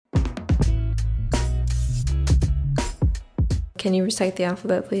Can you recite the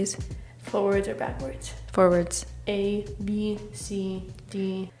alphabet, please? Forwards or backwards? Forwards. A, B, C,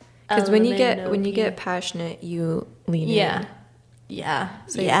 D. Because when you get passionate, you lean in. Yeah.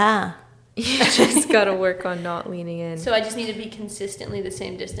 So you just gotta work on not leaning in. So I just need to be consistently the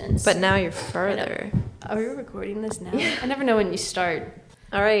same distance. But now you're further. Are we recording this now? I never know when you start.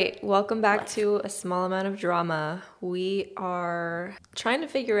 All right, welcome back to A Small Amount of Drama. We are trying to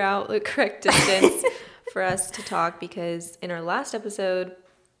figure out the correct distance for us to talk because in our last episode,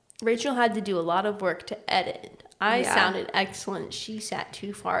 Rachel had to do a lot of work to edit. I sounded excellent. She sat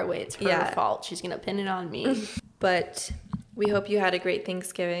too far away. It's her fault. She's going to pin it on me. But we hope you had a great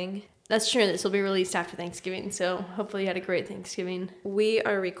Thanksgiving. That's true. This will be released after Thanksgiving, so hopefully you had a great Thanksgiving. We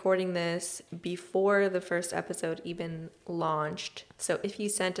are recording this before the first episode even launched. So if you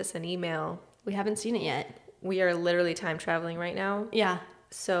sent us an email... We haven't seen it yet. We are literally time traveling right now. Yeah.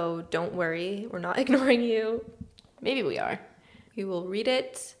 So don't worry. We're not ignoring you. Maybe we are. We will read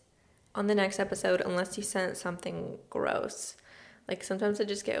it on the next episode unless you sent something gross. Like, sometimes I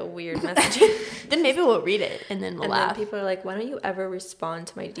just get a weird message. Then maybe we'll read it, and then we'll laugh. Then people are like, why don't you ever respond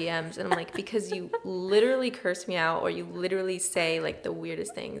to my DMs? And I'm like, because you literally curse me out or you literally say, like, the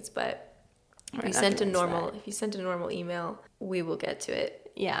weirdest things. But if you sent a normal email, we will get to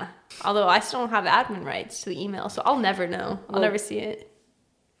it. Yeah. Although I still don't have admin rights to the email, so I'll never know. I'll never see it.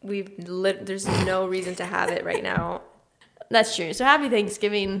 There's no reason to have it right now. That's true. So happy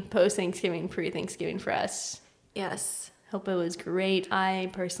Thanksgiving, post-Thanksgiving, pre-Thanksgiving for us. Yes. Hope it was great. I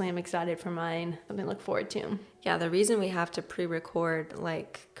personally am excited for mine. Something to look forward to. Yeah, the reason we have to pre-record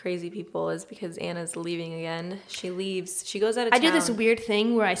like crazy people is because Anna's leaving again. She leaves. She goes out of town. I do this weird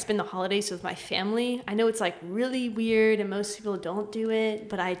thing where I spend the holidays with my family. I know it's like really weird and most people don't do it,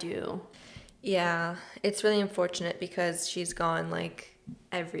 but I do. Yeah, it's really unfortunate because she's gone like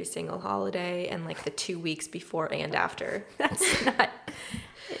every single holiday and like the 2 weeks before and after. That's not...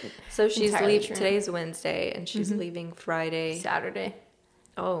 So she's leaving. Today's Wednesday, and she's leaving Friday. Saturday.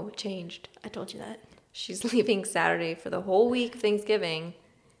 Oh, it changed. I told you that. She's leaving Saturday for the whole week Thanksgiving,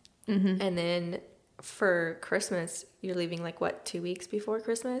 and then for Christmas, you're leaving like what, 2 weeks before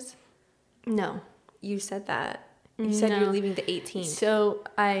Christmas? No, you said that. You said you're leaving the 18th. So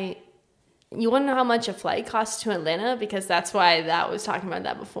you want to know how much a flight costs to Atlanta? Because that's why that was talking about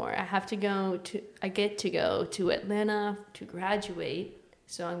that before. I get to go to Atlanta to graduate.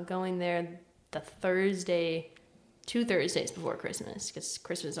 So I'm going there the Thursday, 2 Thursdays before Christmas, because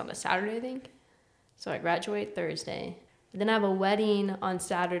Christmas is on a Saturday, I think. So I graduate Thursday. Then I have a wedding on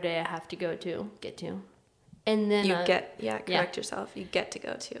Saturday I have to get to. And then... correct yourself. You get to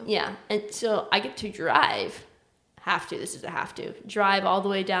go to. Yeah, and so I get to drive. Drive all the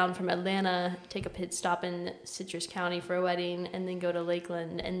way down from Atlanta, take a pit stop in Citrus County for a wedding, and then go to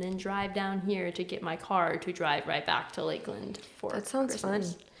Lakeland, and then drive down here to get my car to drive right back to Lakeland for That sounds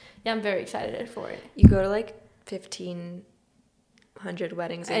Christmas. fun. Yeah, I'm very excited for it. You go to like 1,500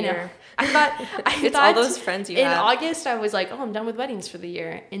 weddings a year. I thought all those friends you have. In August, I was like, I'm done with weddings for the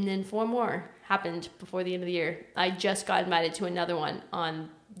year. And then 4 more happened before the end of the year. I just got invited to another one on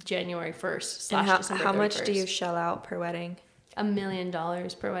January 1st / December 31st. How much do you shell out per wedding? $1 million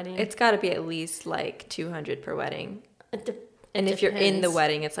per wedding. It's got to be at least like 200 per wedding. And if you're in the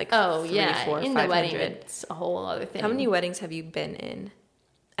wedding, it's like in 500. The wedding, it's a whole other thing. How many weddings have you been in?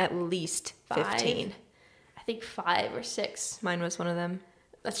 At least 15. I think 5 or 6. Mine was one of them.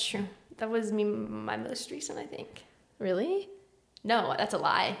 That's true. That was my most recent, I think. Really? No, that's a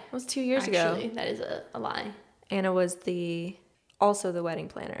lie. It was 2 years ago. Actually, that is a lie. Anna was also the wedding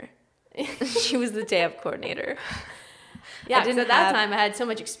planner. She was the day of coordinator. Yeah, because at that time I had so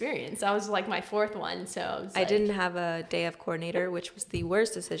much experience. I was like my 4th one, so I didn't have a day of coordinator, which was the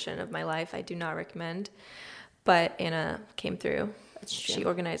worst decision of my life. I do not recommend. But Anna came through. That's true. She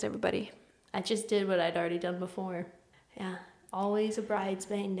organized everybody. I just did what I'd already done before. Yeah, always a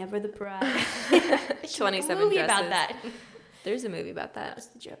bridesmaid, never the bride. 27 movie dresses. about that. There's a movie about that. That was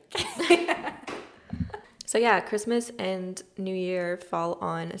the joke. So yeah, Christmas and New Year fall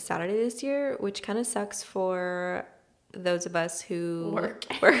on a Saturday this year, which kind of sucks for those of us who work.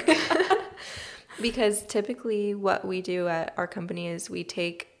 Because typically what we do at our company is we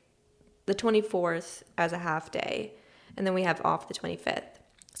take the 24th as a half day, and then we have off the 25th.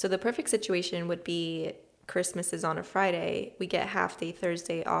 So the perfect situation would be Christmas is on a Friday, we get half day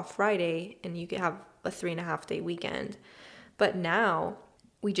Thursday off Friday, and you could have a 3.5 day weekend. But now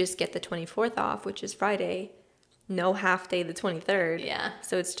we just get the 24th off, which is Friday, no half day the 23rd. Yeah.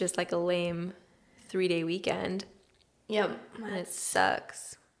 So it's just like a lame 3-day weekend. Yep. And it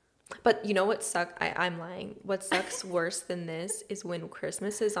sucks. But you know what sucks? I'm lying. What sucks worse than this is when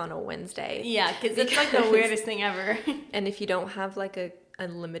Christmas is on a Wednesday. Yeah, because it's like the weirdest thing ever. And if you don't have like a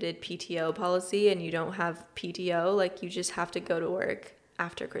unlimited PTO policy and you don't have PTO, like you just have to go to work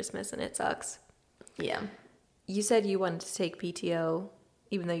after Christmas and it sucks. Yeah. You said you wanted to take PTO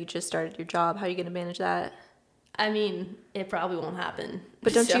even though you just started your job. How are you going to manage that? I mean, it probably won't happen.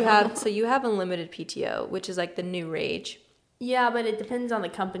 But don't you have unlimited PTO, which is like the new rage. Yeah, but it depends on the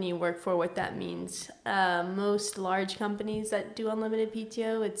company you work for, what that means. Most large companies that do unlimited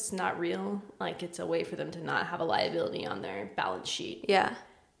PTO, it's not real. Like, it's a way for them to not have a liability on their balance sheet. Yeah.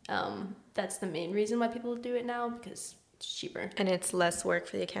 That's the main reason why people do it now, because it's cheaper. And it's less work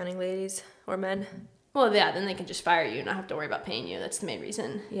for the accounting ladies or men. Well, yeah, then they can just fire you and not have to worry about paying you. That's the main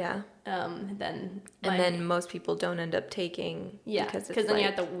reason. Yeah. Then most people don't end up taking. Yeah, because then like, you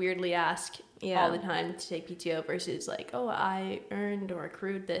have to weirdly ask all the time to take PTO versus like, oh, I earned or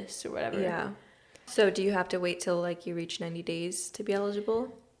accrued this or whatever. Yeah. So do you have to wait till like you reach 90 days to be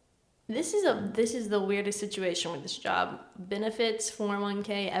eligible? This is the weirdest situation with this job. Benefits,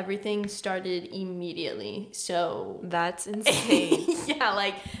 401k, everything started immediately. So that's insane. Yeah,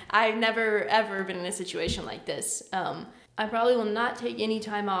 like I've never ever been in a situation like this. I probably will not take any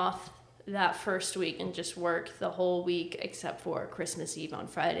time off that first week and just work the whole week except for Christmas Eve on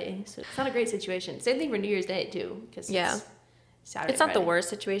Friday. So it's not a great situation. Same thing for New Year's Day too, because it's Saturday. It's not Friday. the worst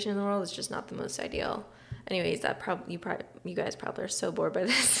situation in the world. It's just not the most ideal. Anyways, you guys probably are so bored by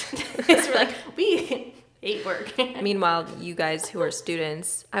this. So we're like, we hate work. Meanwhile, you guys who are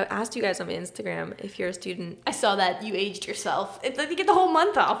students, I asked you guys on my Instagram if you're a student. I saw that you aged yourself. It's like you get the whole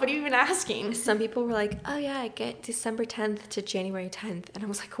month off. What are you even asking? Some people were like, oh yeah, I get December 10th to January 10th. And I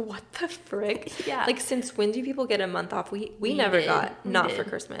was like, what the frick? Yeah. Like, since when do people get a month off? We never got, not for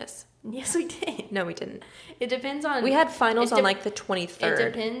Christmas. Yes, we did. No, we didn't. It depends on... We had finals on like the 23rd.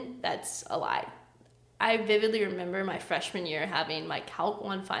 It depends. That's a lie. I vividly remember my freshman year having my Calc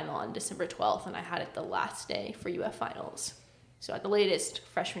 1 final on December 12th, and I had it the last day for UF finals. So at the latest,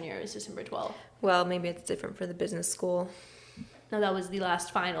 freshman year is December 12th. Well, maybe it's different for the business school. No, that was the last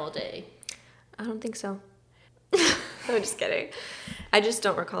final day. I don't think so. I'm just kidding. I just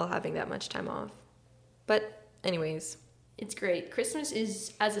don't recall having that much time off. But anyways. It's great. Christmas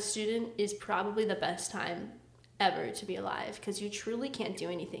is, as a student, is probably the best time ever to be alive because you truly can't do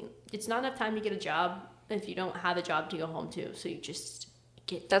anything. It's not enough time to get a job if you don't have a job to go home to, so you just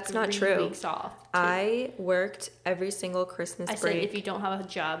get That's not true. Weeks off. I worked every single Christmas break. I said if you don't have a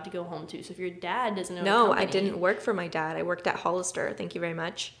job to go home to, so if your dad doesn't own a No, company, I didn't work for my dad. I worked at Hollister. Thank you very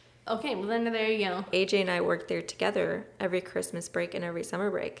much. Okay, well then there you go. AJ and I worked there together every Christmas break and every summer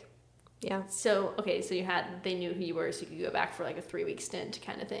break. Yeah. So, okay, so they knew who you were, so you could go back for like a 3-week stint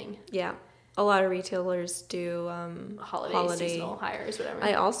kind of thing. Yeah. A lot of retailers do holiday seasonal hires, whatever.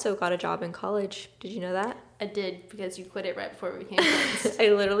 I also got a job in college. Did you know that? I did, because you quit it right before we became friends. I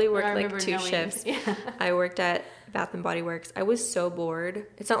literally worked like 2 shifts. Yeah. I worked at Bath and Body Works. I was so bored.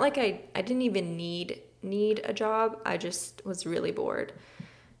 It's not like I didn't even need a job. I just was really bored.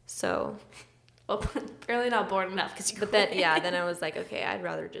 So, well, apparently not bored enough because you quit. But then I was like, okay, I'd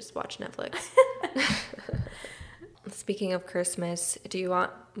rather just watch Netflix. Speaking of Christmas, do you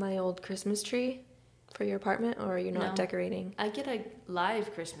want my old Christmas tree for your apartment, or are you not decorating? I get a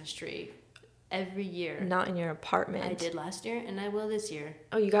live Christmas tree every year. Not in your apartment. I did last year, and I will this year.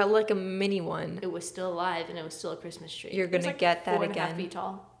 Oh, you got like a mini one. It was still alive, and it was still a Christmas tree. You're gonna get that again. 4.5 feet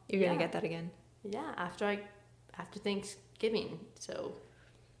tall. You're gonna get that again. Yeah, after Thanksgiving. So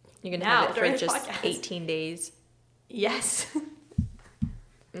you're gonna have it for just 18 days. Yes.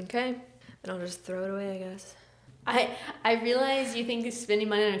 Okay, then I'll just throw it away, I guess. I realize you think spending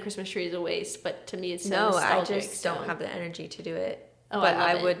money on a Christmas tree is a waste, but to me it's so nostalgic. I just don't have the energy to do it. Oh, but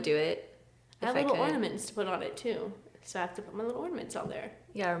I would do it. I have little ornaments to put on it too, so I have to put my little ornaments on there.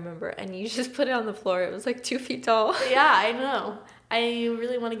 Yeah, I remember. And you just put it on the floor. It was like 2 feet tall. Yeah, I know. I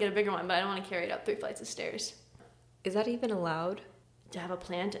really want to get a bigger one, but I don't want to carry it up 3 flights of stairs. Is that even allowed? To have a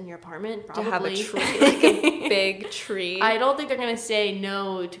plant in your apartment? Probably. To have a tree, like a big tree. I don't think they're going to say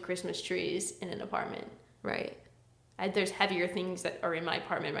no to Christmas trees in an apartment. Right. There's heavier things that are in my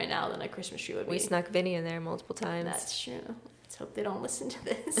apartment right now than a Christmas tree would be. We snuck Vinny in there multiple times. That's true. Let's hope they don't listen to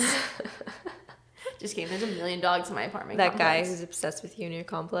this. Just kidding. There's 1 million dogs in my apartment That complex. guy who's obsessed with you in your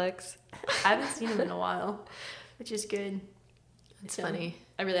complex. I haven't seen him in a while, which is good. It's funny.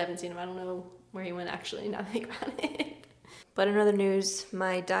 I really haven't seen him. I don't know where he went, actually, now that I think about it. But in other news,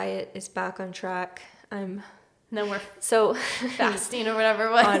 my diet is back on track. No more so fasting or whatever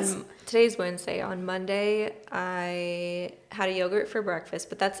it was. Today's Wednesday. On Monday, I had a yogurt for breakfast,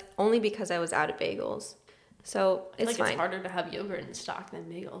 but that's only because I was out of bagels. So I feel it's like fine. it's harder to have yogurt in stock than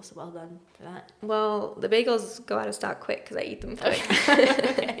bagels. So well done for that. Well, the bagels go out of stock quick because I eat them quick.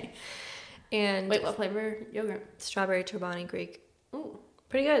 Okay. And Wait, what flavor yogurt? strawberry turbani Greek. Ooh,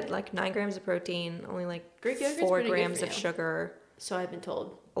 Pretty good. Like 9 grams of protein, only like Greek yogurt's 4 pretty good grams for of you. sugar, so I've been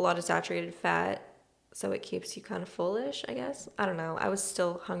told. a lot of saturated fat. So it keeps you kind of fullish, I guess. I don't know. I was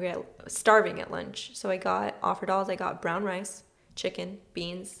still starving at lunch. So I got offered all. I got brown rice, chicken,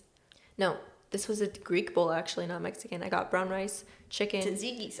 beans. No, this was a Greek bowl actually, not Mexican. I got brown rice, chicken.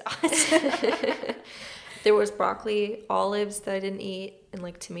 Tzatziki sauce. There was broccoli, olives that I didn't eat, and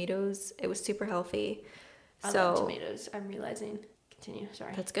like tomatoes. It was super healthy. I So love tomatoes. I'm realizing. Continue.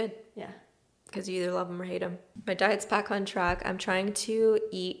 Sorry. that's good Yeah. because you either love them or hate them. My diet's back on track. I'm trying to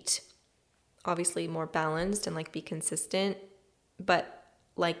eat obviously more balanced and like be consistent, but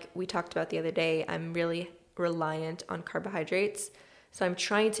like we talked about the other day, I'm really reliant on carbohydrates. So I'm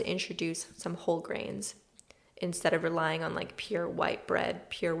trying to introduce some whole grains instead of relying on like pure white bread,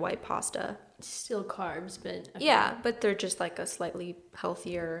 pure white pasta. Still carbs, but okay. Yeah, but they're just like a slightly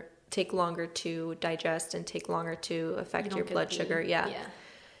healthier, take longer to digest and take longer to affect your blood sugar. Yeah.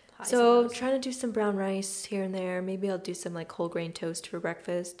 So trying to do some brown rice here and there. Maybe I'll do some like whole grain toast for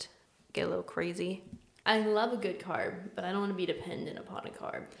breakfast. Get a little crazy. I love a good carb, but I don't want to be dependent upon a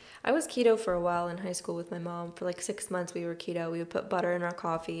carb. I was keto for a while in high school with my mom. For like 6 months we were keto. We would put butter in our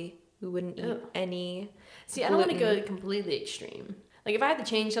coffee. We wouldn't eat any See, I don't want to go completely extreme. Like if I had to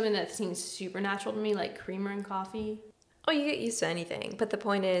change something that seems super natural to me, like creamer in coffee. Oh, you get used to anything. But the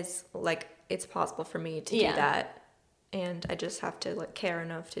point is, like, it's possible for me to do that. And I just have to, like, care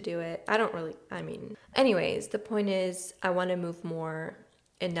enough to do it. Anyways, the point is, I want to move more.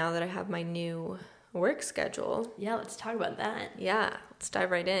 And now that I have my new work schedule. Yeah, let's talk about that. Yeah, let's dive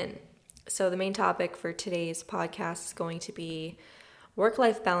right in. So the main topic for today's podcast is going to be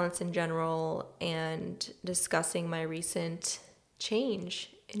work-life balance in general and discussing my recent change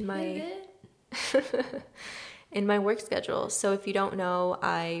in my in my work schedule. So if you don't know,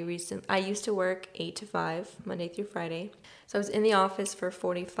 I used to work 8 to 5 Monday through Friday. So I was in the office for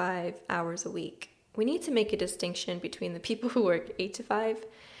 45 hours a week. We need to make a distinction between the people who work 8 to 5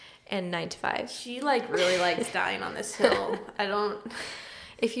 and 9 to 5. She like really likes dying on this hill.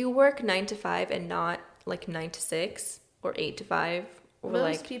 If you work 9 to 5 and not like 9 to 6 or 8 to 5 or Most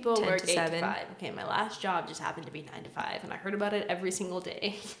like people 10 work to 8 7. to 5. Okay, my last job just happened to be 9 to 5, and I heard about it every single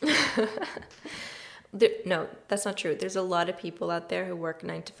day. No, that's not true. There's a lot of people out there who work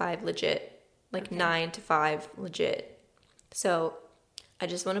 9 to 5 legit, like 9 to 5 legit. So I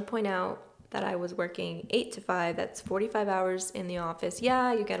just want to point out that I was working 8 to 5. That's 45 hours in the office.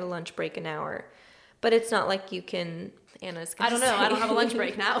 Yeah, you get a lunch break an hour, but it's not like you can. Anna's. I don't know. I don't have a lunch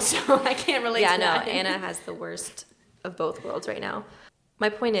break now, so I can't relate. Yeah, to that. no. Anna has the worst of both worlds right now. My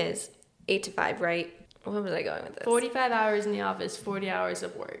point is 8 to 5, right? Where was I going with this? 45 hours in the office, 40 hours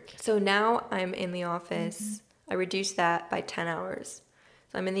of work. So now I'm in the office. I reduced that by 10 hours.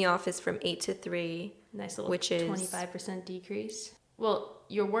 So I'm in the office from 8 to 3. Nice little which is 25% decrease. Well,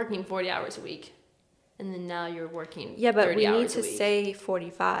 you're working 40 hours a week, and then now you're working 30 hours a week. Yeah, but we need to say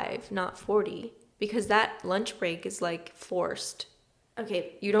 45, not 40, because that lunch break is like forced.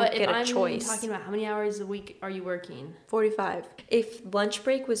 Okay, you don't get a choice. Talking about how many hours a week are you working? 45. If lunch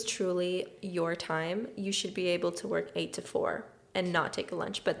break was truly your time, you should be able to work 8 to 4 and not take a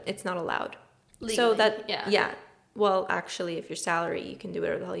lunch, but it's not allowed. Legally, so that yeah. Well, actually, if you're salary, you can do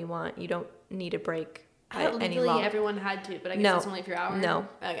whatever the hell you want. You don't need a break. Legally, everyone had to, but I guess it's only for your hour. No.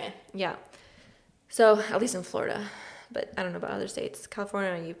 Okay. Yeah. So at least in Florida, but I don't know about other states.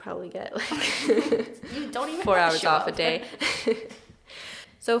 California, you probably get like you don't even 4 have to hours show off up. a day.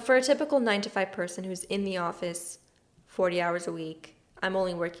 So for a typical 9 to 5 person who's in the office 40 hours a week, I'm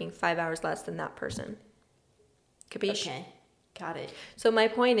only working 5 hours less than that person. Capiche? Okay, got it. So my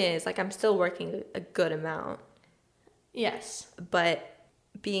point is, like, I'm still working a good amount. Yes. But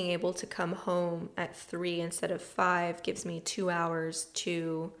being able to come home at 3 instead of 5 gives me 2 hours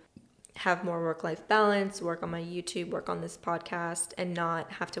to have more work-life balance, work on my YouTube, work on this podcast, and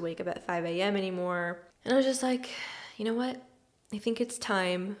not have to wake up at 5 a.m. anymore. And I was just like, you know what? I think it's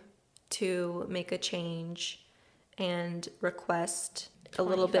time to make a change and request a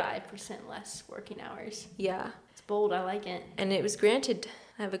little bit. 25% less working hours. Yeah. It's bold. I like it. And it was granted.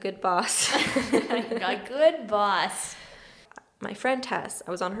 I have a good boss. A good boss. My friend Tess,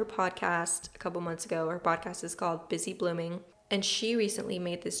 I was on her podcast a couple months ago. Her podcast is called Busy Blooming. And she recently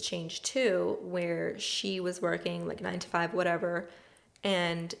made this change too, where she was working like 9 to 5, whatever.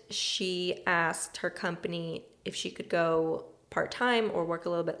 And she asked her company if she could go part-time or work a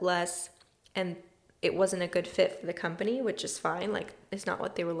little bit less. And it wasn't a good fit for the company, which is fine. Like, it's not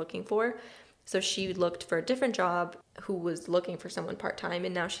what they were looking for. So she looked for a different job who was looking for someone part-time,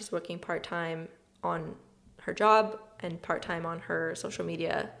 and now she's working part-time on her job and part-time on her social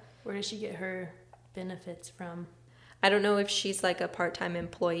media. Where does she get her benefits from? I don't know if she's like a part-time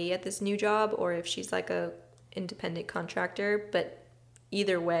employee at this new job or if she's like a independent contractor, but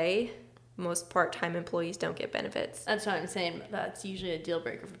either way, most part-time employees don't get benefits. That's what I'm saying. That's usually a deal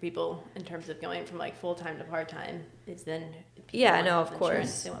breaker for people in terms of going from like full-time to part-time. Is then yeah, no, of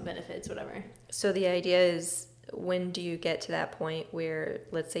course they want benefits, whatever. So the idea is, when do you get to that point where,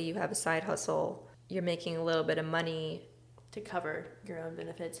 let's say you have a side hustle, you're making a little bit of money to cover your own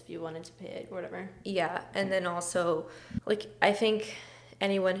benefits if you wanted to pay it or whatever. Yeah, and then also, like, I think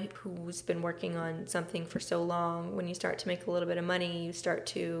anyone who's been working on something for so long, when you start to make a little bit of money, you start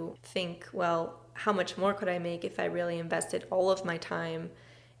to think, well, how much more could I make if I really invested all of my time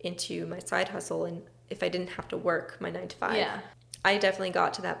into my side hustle and if I didn't have to work my 9 to 5? Yeah. I definitely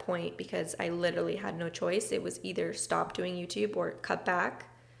got to that point because I literally had no choice. It was either stop doing YouTube or cut back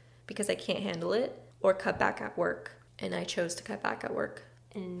because I can't handle it, or cut back at work. And I chose to cut back at work.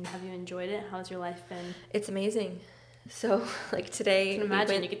 And have you enjoyed it? How's your life been? It's amazing. So, like today... I can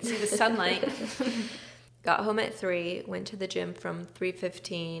imagine you could see the sunlight. Got home at 3, went to the gym from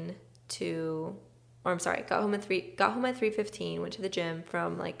 3:15 to... Or I'm sorry, got home at 3:15, went to the gym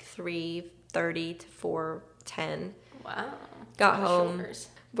from like 3:30 to 4:10. Wow. Got home,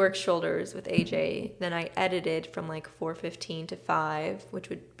 worked shoulders with AJ. Then I edited from like 4:15 to 5, which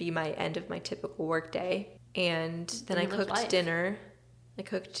would be my end of my typical work day. And then I cooked dinner.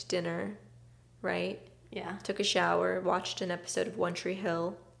 Right? Yeah. Took a shower, watched an episode of One Tree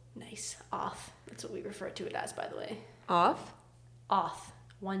Hill. Nice. Off. That's what we refer to it as, by the way. Off? Off.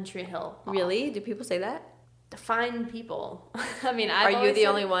 One Tree Hill. Off. Really? Do people say that? Define people. I mean, Are you the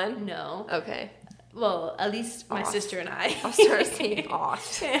only one? No. Okay. Well, at least my sister and I. I'll start saying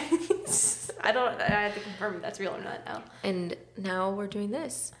off. I have to confirm if that's real or not now. And now we're doing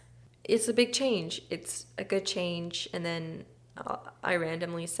this. It's a big change. It's a good change. And then I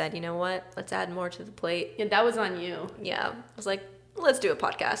randomly said, you know what? Let's add more to the plate. Yeah, that was on you. Yeah. I was like, let's do a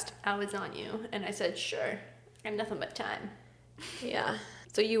podcast. I was on you. And I said, sure. I have nothing but time. Yeah.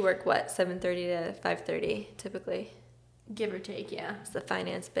 So you work, what, 7:30 to 5:30 typically? Give or take, yeah. It's the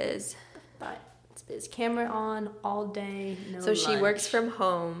finance biz. It's biz. Camera on all day, no So lunch. she works from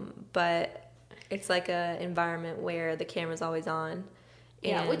home, but it's like a environment where the camera's always on.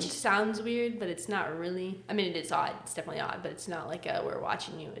 Yeah, which sounds weird, but it's not really. I mean, it is odd. It's definitely odd, but it's not like we're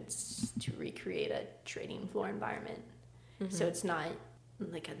watching you. It's to recreate a trading floor environment. Mm-hmm. So it's not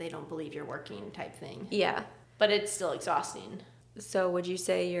like they don't believe you're working type thing. Yeah. But it's still exhausting. So would you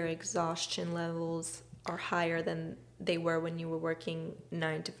say your exhaustion levels are higher than they were when you were working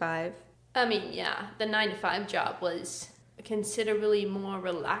 9 to 5? I mean, yeah. The 9 to 5 job was considerably more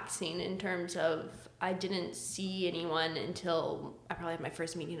relaxing in terms of I didn't see anyone until I probably had my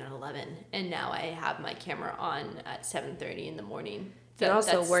first meeting at 11, and now I have my camera on at 7:30 in the morning. So you're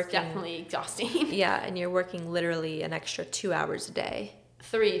also working, definitely exhausting. Yeah, and you're working literally an extra 2 hours a day.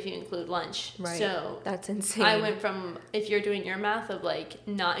 3 if you include lunch. Right. So that's insane. I went from, if you're doing your math of like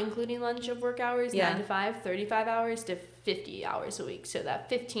not including lunch of work hours, 9 to 5, 35 hours to 50 hours a week. So that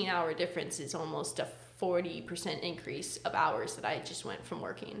 15-hour difference is almost a 40% increase of hours that I just went from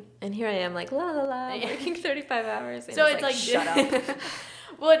working. And here I am like, la la la, working 35 hours. And so it's like shut up.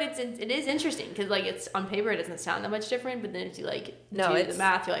 Well, it is interesting because like it's on paper it doesn't sound that much different, but then if you like do the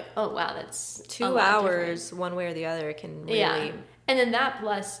math, you're like, oh wow, that's 2 hours different. One way or the other can really. Yeah, and then that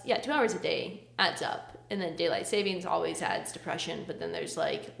plus 2 hours a day adds up, and then daylight savings always adds depression, but then there's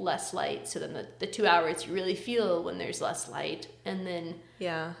like less light, so then the 2 hours you really feel when there's less light, and then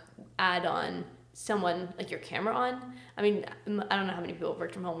add on someone like your camera on. I mean, I don't know how many people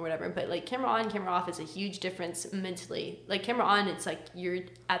work from home or whatever, but like camera on, camera off is a huge difference mentally. Like camera on, it's like you're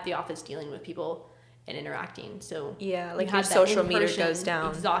at the office dealing with people and interacting. So yeah, like your social meter goes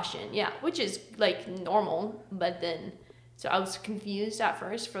down. Exhaustion, yeah, which is like normal. But then, so I was confused at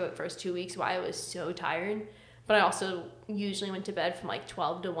first for the first 2 weeks why I was so tired. But I also usually went to bed from like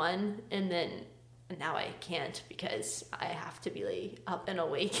 12 to 1, and now I can't because I have to be like up and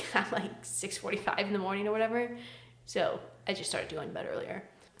awake at like 6:45 in the morning or whatever. So I just started going to bed earlier.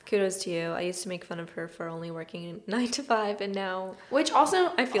 Kudos to you. I used to make fun of her for only working 9 to 5, and now which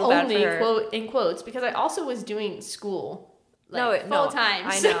also I feel bad for her. Quote in quotes because I also was doing school full time.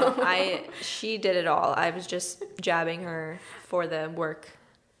 I know. She did it all. I was just jabbing her for the work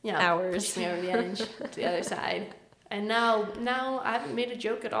hours. Pushing me over the edge to the other side. And now I haven't made a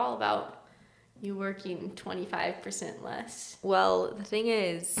joke at all about you working 25% less. Well, the thing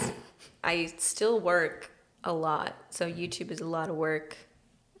is, I still work a lot. So YouTube is a lot of work.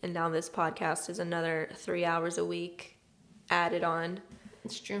 And now this podcast is another 3 hours a week added on.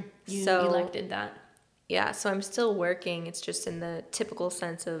 It's true. You So, elected that. Yeah, so I'm still working. It's just in the typical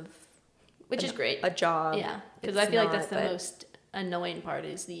sense of Which is great. A job. Yeah, because It's I feel like not, that's the but- most annoying part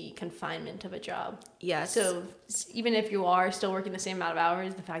is the confinement of a job. Yes. So even if you are still working the same amount of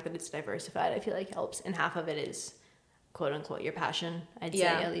hours, the fact that it's diversified, I feel like helps. And half of it is quote unquote your passion, I'd say,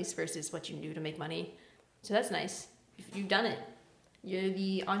 at least, versus what you do to make money. So that's nice. You've done it. You're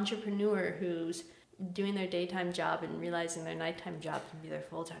the entrepreneur who's doing their daytime job and realizing their nighttime job can be their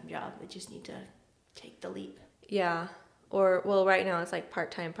full-time job. They just need to take the leap. Yeah. Or, well, right now it's like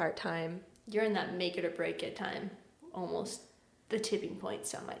part-time. You're in that make it or break it time, almost the tipping point,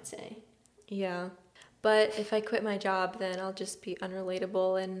 some might say. Yeah. But if I quit my job, then I'll just be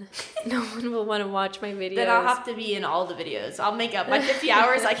unrelatable and no one will want to watch my videos. Then I'll have to be in all the videos. I'll make up my 50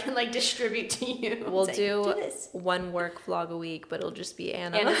 hours I can like distribute to you. We'll Say, do this. one work vlog a week, but it'll just be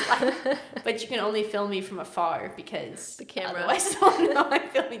Anna. Anna's like, but you can only film me from afar because The camera. otherwise they'll know I'm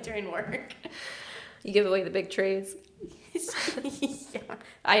filming during work. You give away the big trades. Yeah,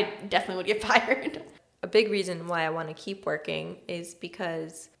 I definitely would get fired. A big reason why I want to keep working is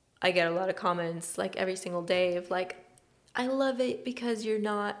because I get a lot of comments like every single day of like, I love it because you're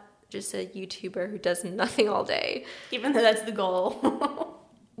not just a YouTuber who does nothing all day. Even though that's the goal.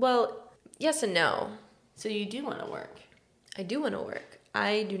 Well, yes and no. So you do want to work. I do want to work.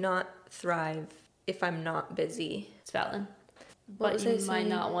 I do not thrive if I'm not busy. It's valid. What But was you I might saying?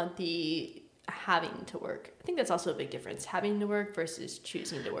 not want the having to work. I think that's also a big difference. Having to work versus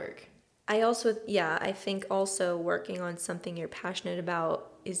choosing to work. I think also working on something you're passionate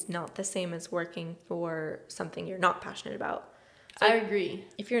about is not the same as working for something you're not passionate about. So I agree.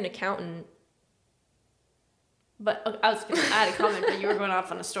 if you're an accountant, But I was going to add a comment, but you were going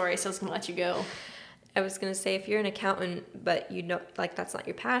off on a story, so I was going to let you go. I was going to say if you're an accountant, but you know, like that's not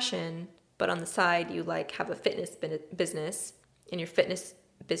your passion, but on the side you like have a fitness business and your fitness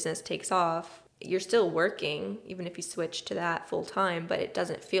business takes off, you're still working, even if you switch to that full time, but it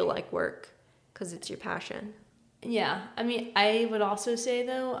doesn't feel like work because it's your passion. Yeah, I mean, I would also say,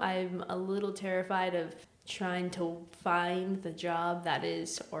 though, I'm a little terrified of trying to find the job that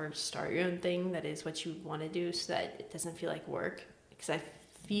is, or start your own thing that is what you want to do so that it doesn't feel like work. Because I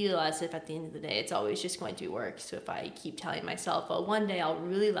feel as if at the end of the day, it's always just going to be work. So if I keep telling myself, oh, one day I'll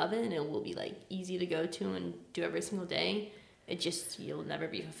really love it and it will be like easy to go to and do every single day, you'll never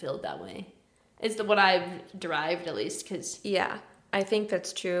be fulfilled that way. It's what I've derived, at least, because... Yeah, I think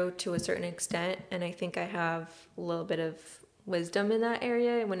that's true to a certain extent, and I think I have a little bit of wisdom in that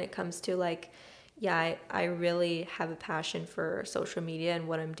area when it comes to like, yeah, I really have a passion for social media and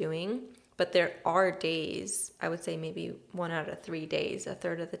what I'm doing, but there are days, I would say maybe 1 out of 3 days, a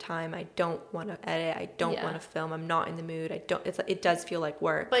third of the time, I don't want to edit, I don't want to film, I'm not in the mood, it does feel like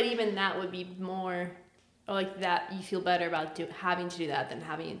work. But even that would be more... Or like that, you feel better about having to do that than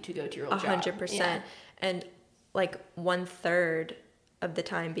having to go to your old job. 100%. Yeah. And like 1/3 of the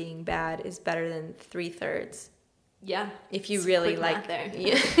time being bad is better than 3/3. Yeah. If you It's really quick like, math there.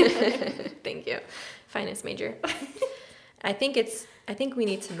 Yeah. Thank you, finance major. I think we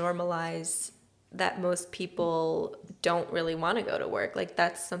need to normalize that most people don't really want to go to work. Like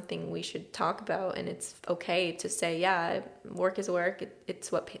that's something we should talk about, and it's okay to say, yeah, work is work.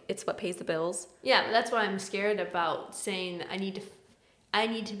 It's what pays the bills. Yeah, but that's why I'm scared about saying I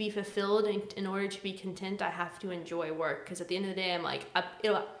need to be fulfilled in order to be content. I have to enjoy work because at the end of the day, I'm like I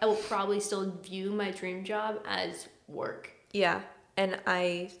will probably still view my dream job as work. Yeah. And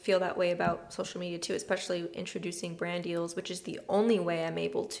I feel that way about social media too, especially introducing brand deals, which is the only way I'm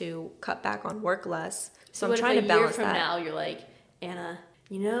able to cut back on work less. So I'm trying to balance that. A year from now, you're like, Anna,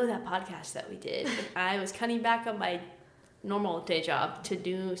 you know that podcast that we did? I was cutting back on my normal day job to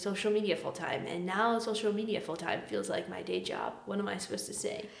do social media full time, and now social media full time feels like my day job. What am I supposed to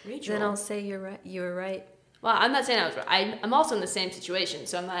say, Rachel? Then I'll say you're right. You were right. Well, I'm not saying I was right. I'm also in the same situation,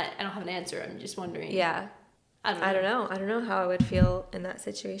 so I don't have an answer. I'm just wondering. Yeah. I don't know how I would feel in that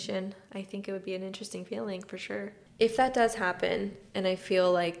situation. I think it would be an interesting feeling for sure. If that does happen and I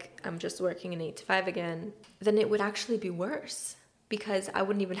feel like I'm just working an 8 to 5 again, then it would actually be worse because I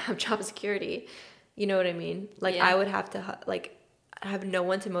wouldn't even have job security. You know what I mean? Like I would have to have no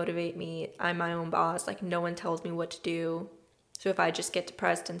one to motivate me. I'm my own boss. Like no one tells me what to do. So if I just get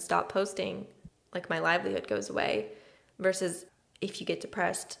depressed and stop posting, like my livelihood goes away. Versus if you get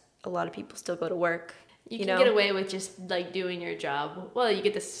depressed, a lot of people still go to work. You can get away with just like doing your job. Well, you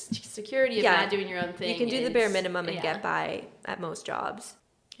get the security of not doing your own thing. You can do the bare minimum and get by at most jobs.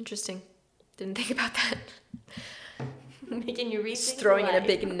 Interesting. Didn't think about that. Making you rethink Just throwing in a life.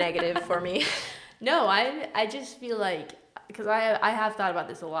 big negative for me. No, I just feel like because I have thought about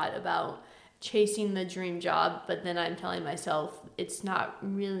this a lot, about chasing the dream job, but then I'm telling myself it's not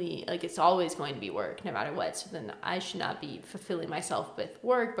really, like, it's always going to be work no matter what. So then I should not be fulfilling myself with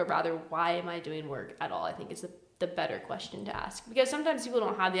work, but rather, why am I doing work at all? I think is the better question to ask, because sometimes people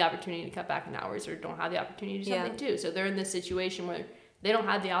don't have the opportunity to cut back in hours or don't have the opportunity to do something too. So they're in this situation where they don't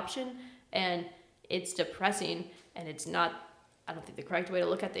have the option, and it's depressing, and it's not, I don't think, the correct way to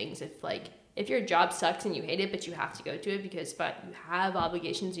look at things. If your job sucks and you hate it, but you have to go to it because you have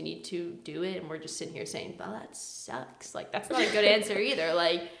obligations, you need to do it, and we're just sitting here saying, well, that sucks. Like, that's not a good answer either.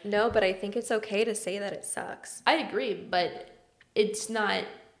 Like, no, but I think it's okay to say that it sucks. I agree, but it's not,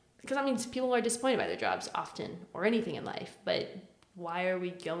 because I mean, people are disappointed by their jobs often, or anything in life, but why are we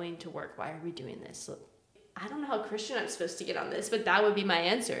going to work? Why are we doing this? Look, I don't know how Christian I'm supposed to get on this, but that would be my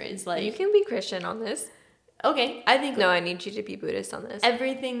answer. Is like, you can be Christian on this. Okay, I think... No, I need you to be Buddhist on this.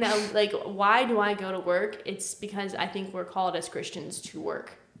 Everything that, like, why do I go to work? It's because I think we're called as Christians to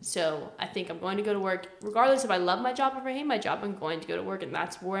work. So I think I'm going to go to work. Regardless if I love my job or if I hate my job, I'm going to go to work, and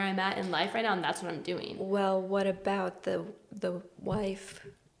that's where I'm at in life right now, and that's what I'm doing. Well, what about the wife?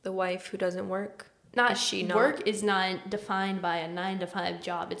 The wife who doesn't work? Work is not defined by a 9-to-5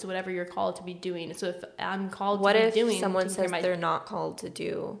 job. It's whatever you're called to be doing. So if I'm called to be doing... What if someone says they're not called to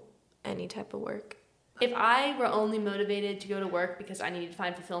do any type of work? If I were only motivated to go to work because I needed to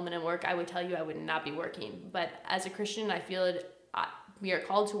find fulfillment in work, I would tell you I would not be working. But as a Christian, I feel we are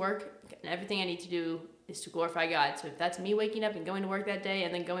called to work, and everything I need to do is to glorify God. So if that's me waking up and going to work that day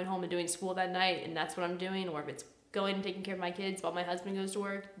and then going home and doing school that night, and that's what I'm doing, or if it's going and taking care of my kids while my husband goes to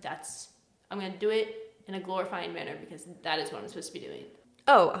work, I'm going to do it in a glorifying manner, because that is what I'm supposed to be doing.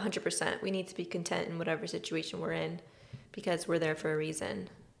 Oh, 100%. We need to be content in whatever situation we're in, because we're there for a reason,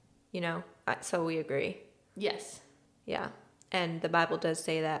 you know? So we agree. Yes. Yeah. And the Bible does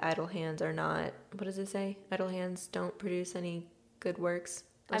say that idle hands are not, what does it say? Idle hands don't produce any good works.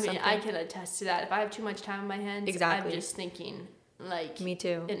 I mean, I can attest to that. If I have too much time on my hands, exactly. I'm just thinking, like... Me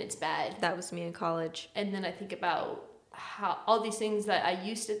too. And it's bad. That was me in college. And then I think about how all these things that I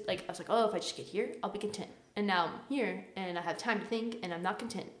used to, like, I was like, oh, if I just get here, I'll be content. And now I'm here, and I have time to think, and I'm not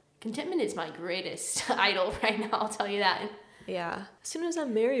content. Contentment is my greatest idol right now, I'll tell you that. Yeah. As soon as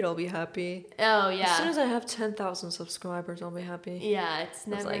I'm married, I'll be happy. Oh, yeah. As soon as I have 10,000 subscribers, I'll be happy. Yeah, it's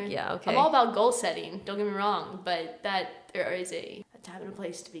never... I was like, yeah, okay. I'm all about goal setting, don't get me wrong, but there is a time and a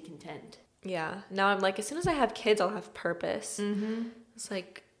place to be content. Yeah. Now I'm like, as soon as I have kids, I'll have purpose. Mm-hmm. It's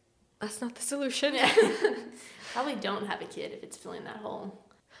like, that's not the solution. Probably don't have a kid if it's filling that hole.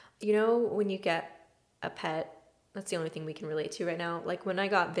 You know, when you get a pet, that's the only thing we can relate to right now. Like, when I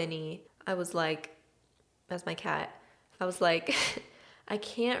got Vinny, I was like, that's my cat. I was like, I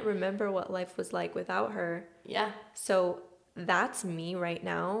can't remember what life was like without her. Yeah. So that's me right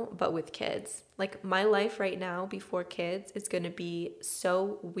now, but with kids. Like, my life right now before kids is going to be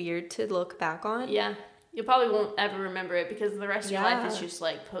so weird to look back on. Yeah. You probably won't ever remember it, because the rest of your life is just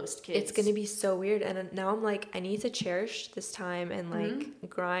like post kids. It's going to be so weird. And now I'm like, I need to cherish this time and like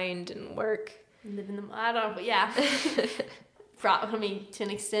grind and work. Live in the, I don't know, but yeah. I mean, to an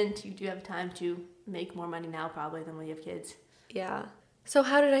extent, you do have time to make more money now probably than when you have kids. Yeah. So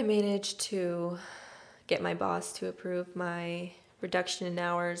how did I manage to get my boss to approve my reduction in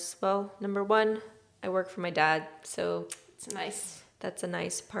hours? Well, number one, I work for my dad, so that's a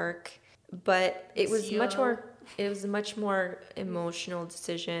nice perk. But it was a much more emotional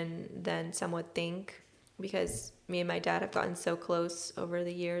decision than some would think, because me and my dad have gotten so close over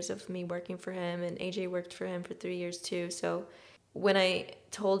the years of me working for him, and AJ worked for him for 3 years too. So when I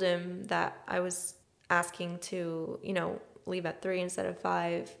told him that I was asking to, leave at 3 instead of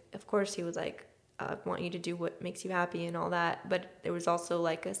 5, of course he was like, I want you to do what makes you happy and all that. But there was also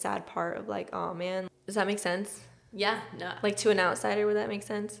like a sad part of like, oh man, does that make sense? Yeah, no. Like, to an outsider, would that make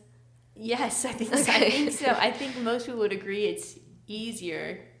sense? Yes, I think so. I think most people would agree it's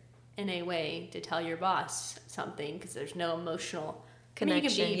easier in a way to tell your boss something, because there's no emotional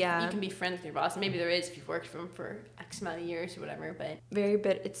connection. You can be friends with your boss, and maybe there is if you've worked for him for X amount of years or whatever. But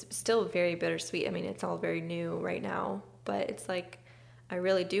it's still very bittersweet. I mean, it's all very new right now, but it's like, I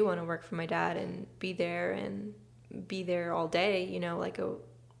really do want to work for my dad and be there all day. Like a.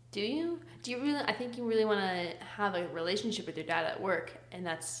 Do you really? I think you really want to have a relationship with your dad at work, and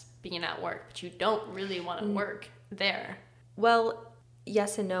that's being at work, but you don't really want to work there. Well,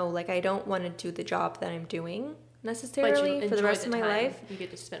 yes and no. Like, I don't want to do the job that I'm doing necessarily for the rest of my life. You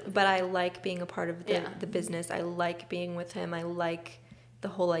get to spend with him. I like being a part of the business. I like being with him. I like the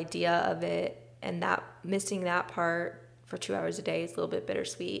whole idea of it, and that missing that part for 2 hours a day is a little bit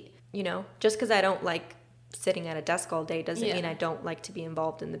bittersweet. Just because I don't like sitting at a desk all day doesn't mean I don't like to be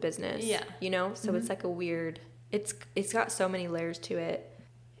involved in the business. Yeah. So it's like a weird it's got so many layers to it,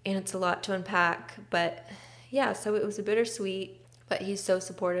 and it's a lot to unpack. But yeah, so it was a bittersweet, but he's so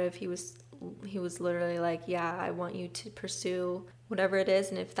supportive. He was literally like, yeah, I want you to pursue whatever it is,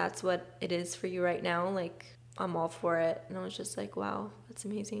 and if that's what it is for you right now, like, I'm all for it. And I was just like, wow, that's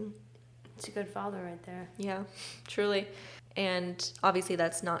amazing. It's a good father right there. Yeah, truly. And obviously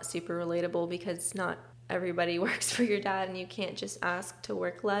that's not super relatable because not everybody works for your dad and you can't just ask to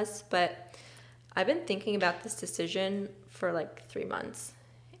work less. But I've been thinking about this decision for like 3 months.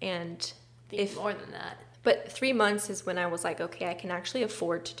 And Think more than that. But 3 months is when I was like, okay, I can actually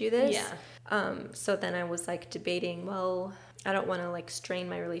afford to do this. Yeah. So then I was like debating, well, I don't want to like strain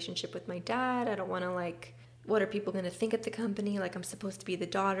my relationship with my dad. I don't want to like, what are people going to think at the company? Like, I'm supposed to be the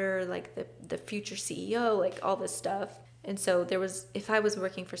daughter, like the future CEO, like all this stuff. And so there was, if I was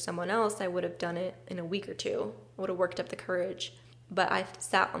working for someone else, I would have done it in a week or two. I would have worked up the courage. But I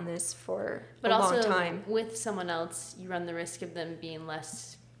sat on this for a long time. With someone else, you run the risk of them being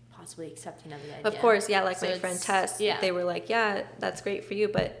less possibly accepting of the idea. Of course, yeah, like so my friend Tess, yeah. They were like, yeah, that's great for you,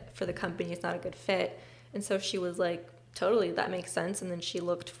 but for the company, it's not a good fit. And so she was like, totally, that makes sense. And then she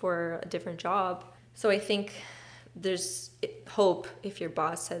looked for a different job. So I think there's hope. If your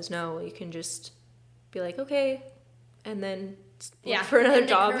boss says no, you can just be like, okay, and then look for another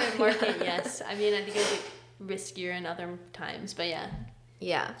job. In the current market, yes. I mean, I think it would be riskier in other times, but yeah.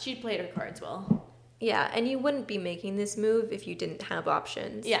 Yeah. She played her cards well. Yeah, and you wouldn't be making this move if you didn't have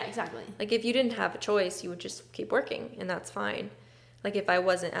options. Yeah, exactly. Like, if you didn't have a choice, you would just keep working, and that's fine. Like, if I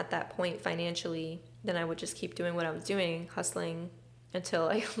wasn't at that point financially, then I would just keep doing what I was doing, hustling until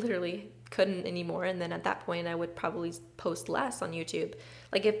I literally couldn't anymore, and then at that point, I would probably post less on YouTube.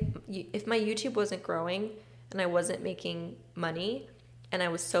 Like, if my YouTube wasn't growing and I wasn't making money and I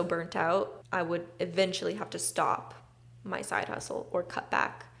was so burnt out, I would eventually have to stop my side hustle or cut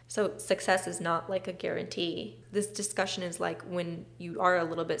back. So success is not like a guarantee. This discussion is like, when you are a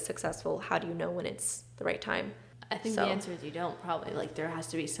little bit successful, how do you know when it's the right time? I think the answer is you don't, probably. Like, there has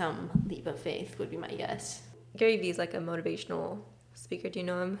to be some leap of faith, would be my guess. Gary Vee is like a motivational speaker. Do you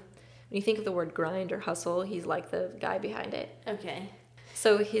know him? When you think of the word grind or hustle, he's like the guy behind it. Okay.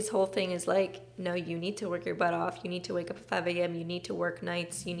 So his whole thing is like, no, you need to work your butt off. You need to wake up at 5 a.m. You need to work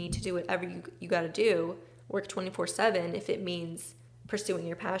nights. You need to do whatever you got to do. Work 24/7 if it means pursuing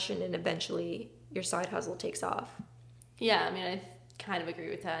your passion, and eventually your side hustle takes off. Yeah, I mean, I kind of agree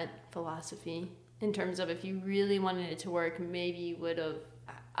with that philosophy in terms of, if you really wanted it to work, maybe you would have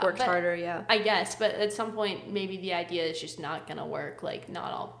worked harder, yeah. I guess, but at some point, maybe the idea is just not going to work. Like,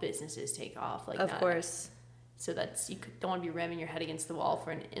 not all businesses take off. Like, of course. So don't want to be ramming your head against the wall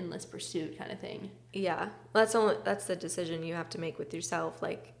for an endless pursuit kind of thing. Yeah, that's the decision you have to make with yourself,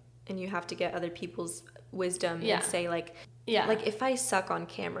 like, and you have to get other people's wisdom and say, like, yeah, like, if I suck on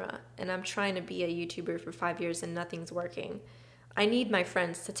camera and I'm trying to be a YouTuber for 5 years and nothing's working, I need my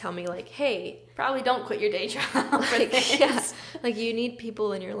friends to tell me, like, hey, probably don't quit your day job for this. Yeah, like, you need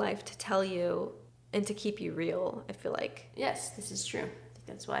people in your life to tell you and to keep you real, I feel like. Yes, this is true. I think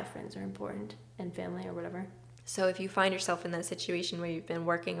that's why friends are important, and family or whatever. So if you find yourself in that situation where you've been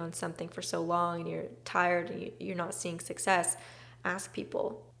working on something for so long and you're tired and you're not seeing success, ask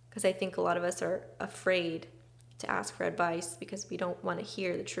people. Because I think a lot of us are afraid to ask for advice because we don't want to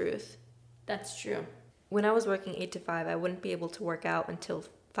hear the truth. That's true. When I was working 8 to 5, I wouldn't be able to work out until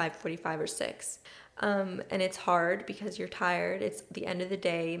 5:45 or 6. And it's hard because you're tired. It's the end of the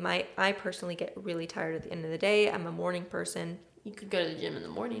day. I personally get really tired at the end of the day. I'm a morning person. You could go to the gym in the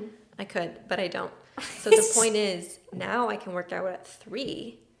morning. I could, but I don't. So the point is, now I can work out at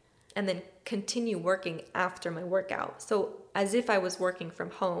 3 and then continue working after my workout. So as if I was working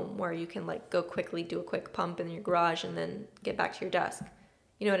from home, where you can like go quickly, do a quick pump in your garage and then get back to your desk.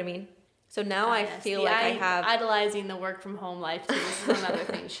 You know what I mean? So now I feel like I have... idolizing the work from home life too. This is another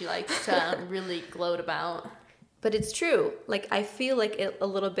thing she likes to really gloat about. But it's true. Like, I feel like it a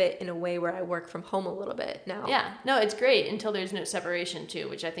little bit in a way where I work from home a little bit now. Yeah. No, it's great until there's no separation too,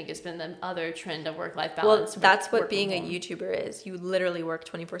 which I think has been the other trend of work-life balance. Well, that's what being a YouTuber is. You literally work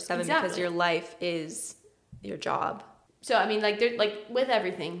 24/7 because your life is your job. So, I mean, like with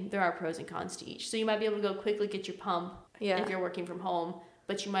everything, there are pros and cons to each. So you might be able to go quickly get your pump if you're working from home,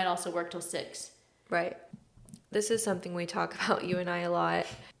 but you might also work till 6. Right. This is something we talk about, you and I, a lot.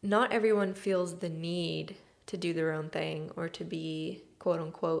 Not everyone feels the need to do their own thing or to be quote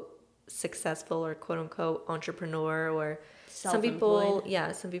unquote successful or quote unquote entrepreneur, or some people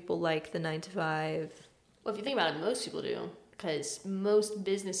like the 9 to 5. Well, if you think about it, most people do, because most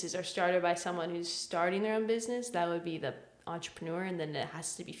businesses are started by someone who's starting their own business. That would be the entrepreneur, and then it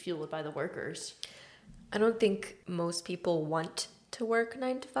has to be fueled by the workers. I don't think most people want to work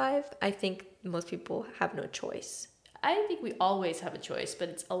 9 to 5. I think most people have no choice. I think we always have a choice, but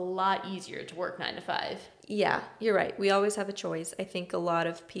it's a lot easier to work 9 to 5. Yeah, you're right. We always have a choice. I think a lot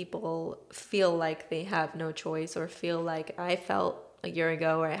of people feel like they have no choice, or feel like I felt a year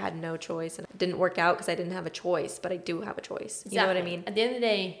ago where I had no choice and it didn't work out because I didn't have a choice, but I do have a choice. Exactly. You know what I mean? At the end of the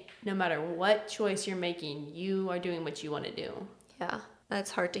day, no matter what choice you're making, you are doing what you want to do. Yeah, that's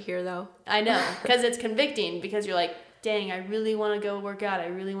hard to hear though. I know, because it's convicting, because you're like, dang, I really want to go work out. I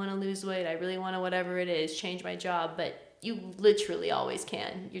really want to lose weight. I really want to whatever it is, change my job. But you literally always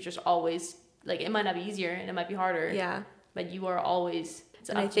can. You're just always, like, it might not be easier and it might be harder. Yeah. But you are always,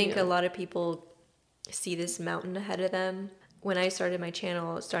 and I think a lot of people see this mountain ahead of them. When I started my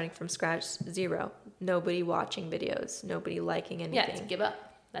channel, starting from scratch, 0. Nobody watching videos. Nobody liking anything. Yeah, to give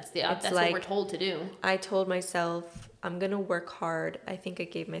up. That's like, what we're told to do. I told myself, I'm going to work hard. I think I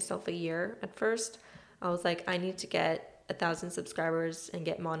gave myself a year at first. I was like, I need to get 1,000 subscribers and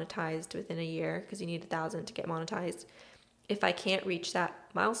get monetized within a year, because you need 1,000 to get monetized. If I can't reach that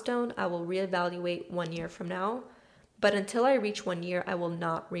milestone, I will reevaluate 1 year from now. But until I reach 1 year, I will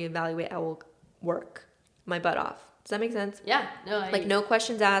not reevaluate. I will work my butt off. Does that make sense? Yeah. No. No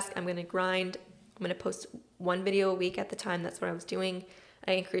questions asked. I'm going to grind. I'm going to post 1 video a week at the time. That's what I was doing.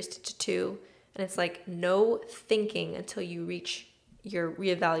 I increased it to 2. And it's like no thinking until you reach your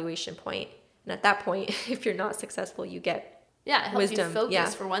reevaluation point. And at that point, if you're not successful, you get it helps wisdom. You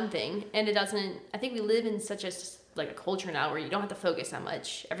focus for one thing. And it doesn't, I think we live in such a culture now where you don't have to focus that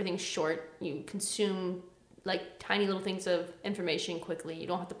much. Everything's short. You consume like tiny little things of information quickly. You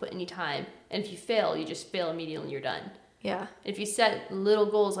don't have to put any time. And if you fail, you just fail immediately and you're done. Yeah. If you set little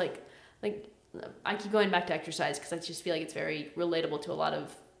goals, like I keep going back to exercise because I just feel like it's very relatable to a lot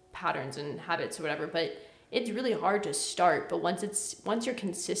of patterns and habits or whatever, but it's really hard to start. But once you're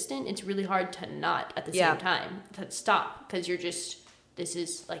consistent, it's really hard to not at the same time to stop, because you're just, this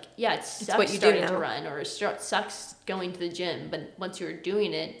is like, it sucks starting to run, or it sucks going to the gym, but once you're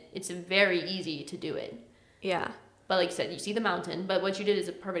doing it, it's very easy to do it. Yeah. But like you said, you see the mountain, but what you did is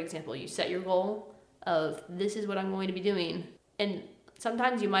a perfect example. You set your goal of, this is what I'm going to be doing. And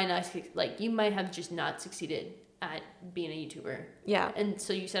sometimes you might not, you might have just not succeeded at being a YouTuber. Yeah. And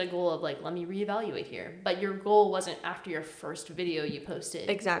so you set a goal of let me reevaluate here. But your goal wasn't after your first video you posted.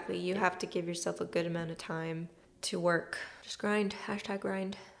 Exactly. You have to give yourself a good amount of time to work. Just grind.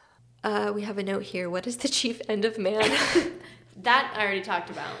 #grind. We have a note here. What is the chief end of man? That I already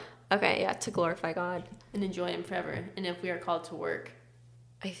talked about. Okay, yeah, to glorify God. And enjoy him forever. And if we are called to work.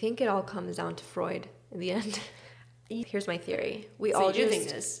 I think it all comes down to Freud in the end. Here's my theory. We so all you do think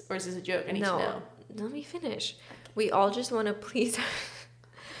this? Or is this a joke? I need to know. Let me finish. We all just want to please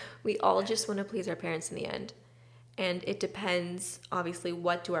our parents in the end. And it depends, obviously,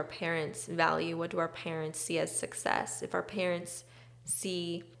 what do our parents value? What do our parents see as success? If our parents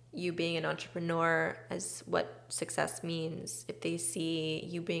see you being an entrepreneur as what success means, if they see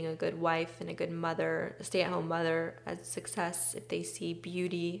you being a good wife and a good mother, a stay-at-home mother as success, if they see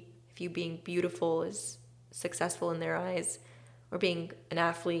beauty, if you being beautiful is successful in their eyes, or being an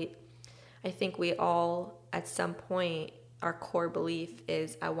athlete, I think we all, at some point, our core belief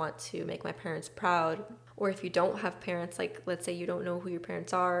is, I want to make my parents proud. Or if you don't have parents, let's say you don't know who your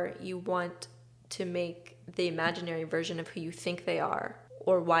parents are, you want to make the imaginary version of who you think they are,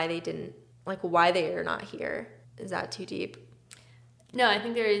 or why they are not here. Is that too deep? No, I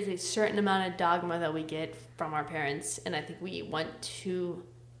think there is a certain amount of dogma that we get from our parents, and I think we want to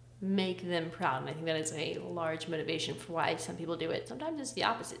make them proud. And I think that is a large motivation for why some people do it. Sometimes it's the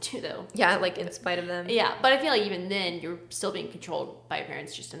opposite too, though. Yeah, in spite of them. Yeah, but I feel like even then, you're still being controlled by your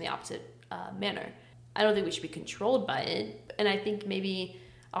parents, just in the opposite manner. I don't think we should be controlled by it. And I think maybe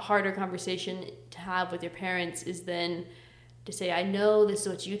a harder conversation to have with your parents is then to say, I know this is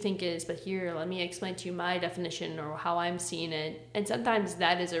what you think is, but here, let me explain to you my definition or how I'm seeing it. And sometimes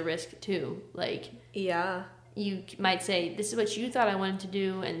that is a risk too. Yeah. You might say, this is what you thought I wanted to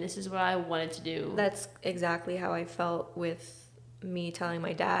do, and this is what I wanted to do. That's exactly how I felt with me telling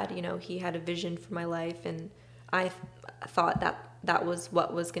my dad. He had a vision for my life, and I thought that was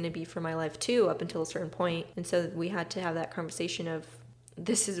what was going to be for my life too, up until a certain point. And so we had to have that conversation of,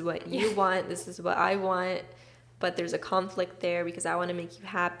 this is what you want, this is what I want, but there's a conflict there because I want to make you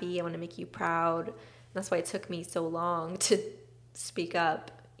happy, I want to make you proud. And that's why it took me so long to speak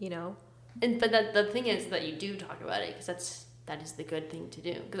up, But the thing is that you do talk about it, because that is the good thing to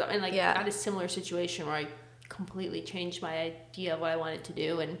do. Because I had a similar situation where I completely changed my idea of what I wanted to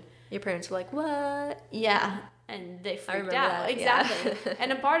do, and your parents were like, "What?" Yeah, and they freaked out. Exactly.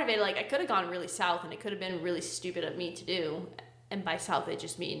 And a part of it, I could have gone really south, and it could have been really stupid of me to do. And by south, I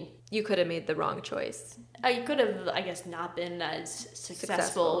just mean You could have made the wrong choice. I could have, I guess, not been as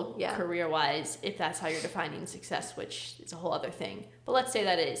successful yeah. career-wise, if that's how you're defining success, which is a whole other thing. But let's say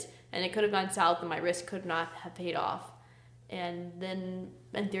that is. And it could have gone south, and my risk could not have paid off. And then,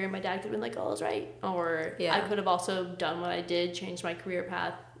 in theory, my dad could have been like, oh, I was right. Or Yeah. I could have also done what I did, changed my career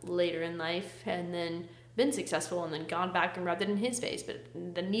path later in life, and then been successful, and then gone back and rubbed it in his face. But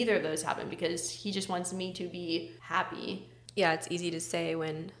then neither of those happened because he just wants me to be happy. Yeah, it's easy to say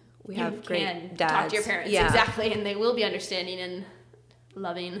when we You have great can dads. talk to your parents, yeah. exactly, and they will be understanding and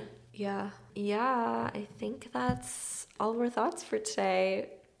loving. Yeah. Yeah, I think that's all of our thoughts for today.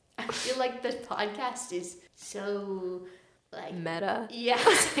 I feel like this podcast is so like Meta. Yeah,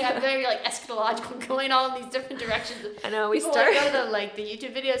 I'm very like eschatological, going all in these different directions. I know, we People start- like, go to the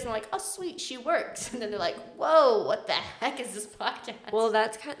YouTube videos and they're like, oh sweet, she works, and then they're like, whoa, what the heck is this podcast? Well,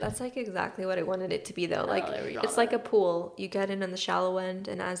 that's like exactly what I wanted it to be though. Like there we go. it's like a pool. You get in on the shallow end,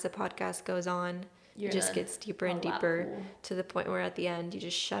 and as the podcast goes on, You're it just in gets deeper and a lap deeper pool. to the point where at the end you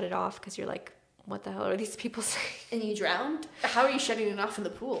just shut it off because you're like, what the hell are these people saying? And you drowned? How are you shutting it off in the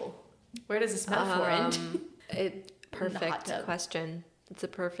pool? Where does this metaphor end? Perfect tub. question. It's a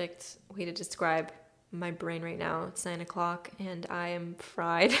perfect way to describe my brain right now. It's 9 o'clock and I am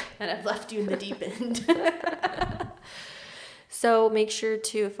fried. And I've left you in the deep end. So make sure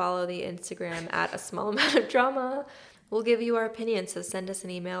to follow the Instagram at a small amount of drama. We'll give you our opinion, so send us an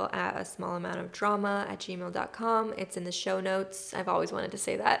email at a small amount of drama at gmail.com. It's in the show notes. I've always wanted to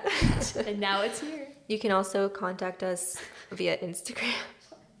say that. And now it's here. You can also contact us via Instagram.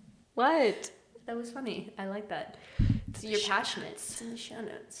 What? That was funny. I like that. So you're passionate. It's in the show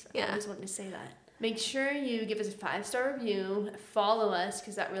notes. I Yeah. always wanted to say that. Make sure you give us a 5-star review, follow us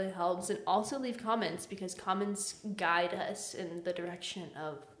because that really helps, and also leave comments because comments guide us in the direction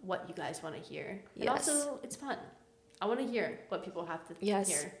of what you guys want to hear. And Yes. also, it's fun. I want to hear what people have to Yes.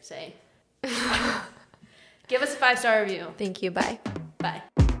 hear say. Give us a 5-star review. Thank you. Bye.